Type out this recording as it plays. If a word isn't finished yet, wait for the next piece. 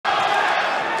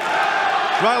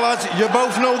Right, lads, you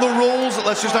both know the rules.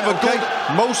 Let's just have a good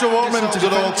most of 1 minute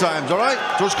at all times, all right?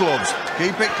 Just gloves.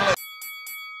 Keep it clear.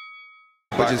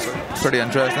 Which is pretty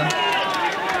interesting.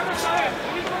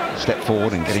 Step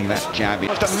forward and getting that jab.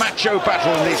 Just a macho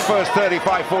battle in these first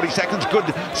 35-40 seconds.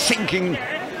 Good sinking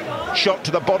shot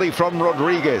to the body from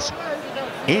Rodriguez.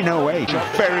 Inoue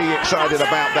very excited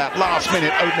about that last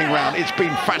minute opening round. It's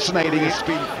been fascinating. It's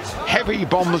been heavy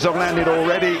bombs have landed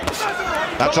already.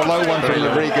 That's a low one from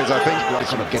Rodriguez, I think.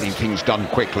 Sort of getting things done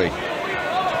quickly.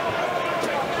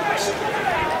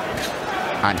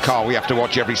 And Carl, we have to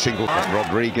watch every single thing.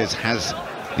 Rodriguez has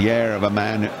the air of a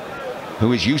man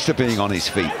who is used to being on his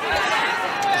feet.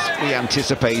 As we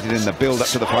anticipated in the build-up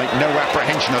to the fight, no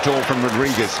apprehension at all from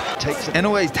Rodriguez.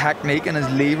 Inoue's technique and his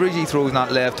leverage he throws in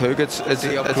that left hook, it's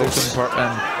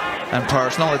and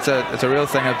personal. It's a real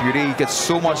thing of beauty. He gets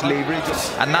so much leverage,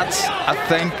 and that's, I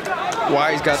think,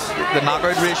 why he's got the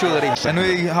knockout ratio that he's.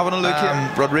 Inoue having a look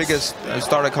here. Rodriguez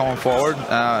started coming forward.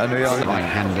 Inoue right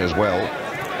hand as well.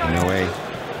 Inoue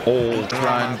all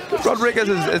round. Rodriguez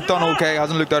has done okay.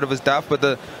 Hasn't looked out of his depth, but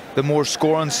the more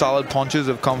scoring, solid punches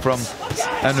have come from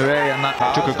Inoue, and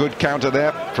that took a good counter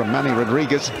there from Manny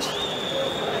Rodriguez.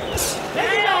 This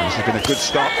has been a good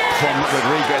start from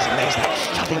Rodriguez, and there's that.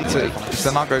 It's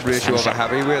the knockout ratio of a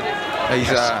heavyweight.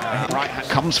 He's right hand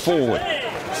comes forward.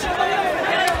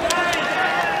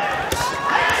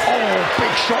 Oh,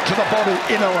 big shot to the body,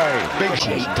 Inoue. Big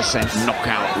 8%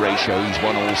 knockout ratio. He's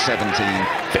won all 17,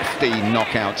 15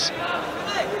 knockouts.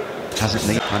 Hasn't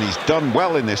he? And he's done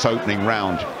well in this opening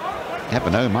round. Never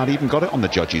know, might even got it on the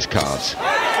judges' cards.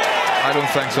 I don't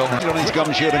think so. On his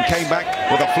gum shield and came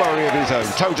back with a flurry of his own.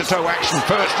 Toe-to-toe action,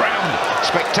 first round.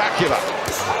 Spectacular.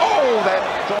 Oh,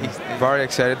 that. He's very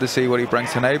excited to see what he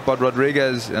brings tonight, but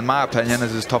Rodriguez, in my opinion,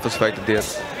 is his toughest fight to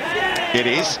date. It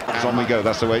is. As on we go.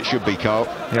 That's the way it should be, Carl.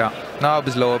 Yeah. No, it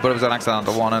was lower, but it was an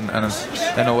accidental one, and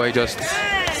in a way just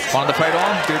wanted to fight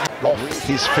on. Good. Off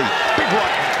his feet. Big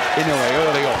right. Inoue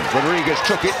early on. Rodriguez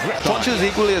took it. Punches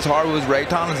equally as hard with his right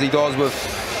hand as he does with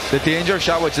the danger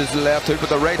shot, which is the left hook, but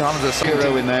the right hand is a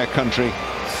hero in their country.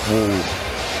 Ooh.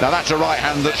 Now that's a right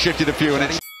hand that shifted a few, and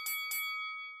it's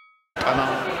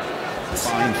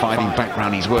fine fighting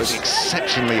background. He's worked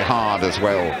exceptionally hard as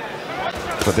well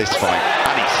for this fight,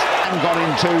 and he's gone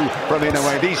in two from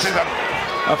Inoue. This is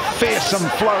a fearsome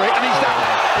flurry, and he's down.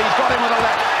 He's got him with a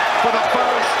left for the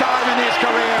first time in his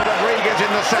career. Rodriguez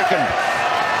in the second.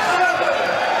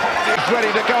 He's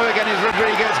ready to go again, is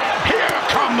Rodriguez. Here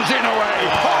comes Inoue.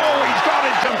 Oh, he's got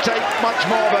it to take much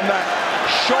more than that.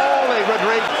 Surely,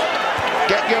 Rodriguez,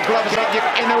 get your gloves up.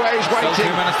 Inoue's waiting.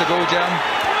 Still 2 minutes to go, Jim.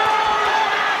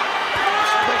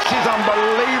 This is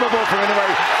unbelievable from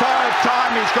Inoue. Third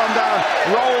time he's gone down,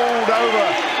 rolled over.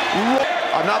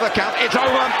 Another count. It's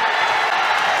over.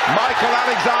 Michael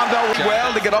Alexander.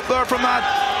 Well, to get up there from that.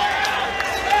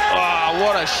 Oh,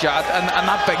 what a shot. And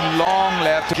that big long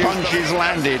left. Punches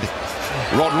landed.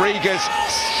 Rodriguez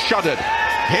shuddered.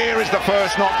 Here is the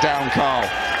first knockdown, Carl.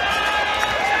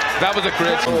 That was a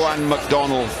great. And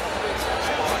McDonald.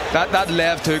 That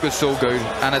left hook was so good,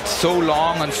 and it's so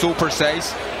long and so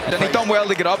precise. And he done well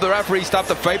to get up. The referee stopped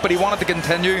the fight, but he wanted to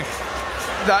continue.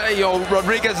 That,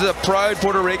 Rodriguez is a proud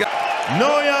Puerto Rican.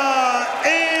 Naoya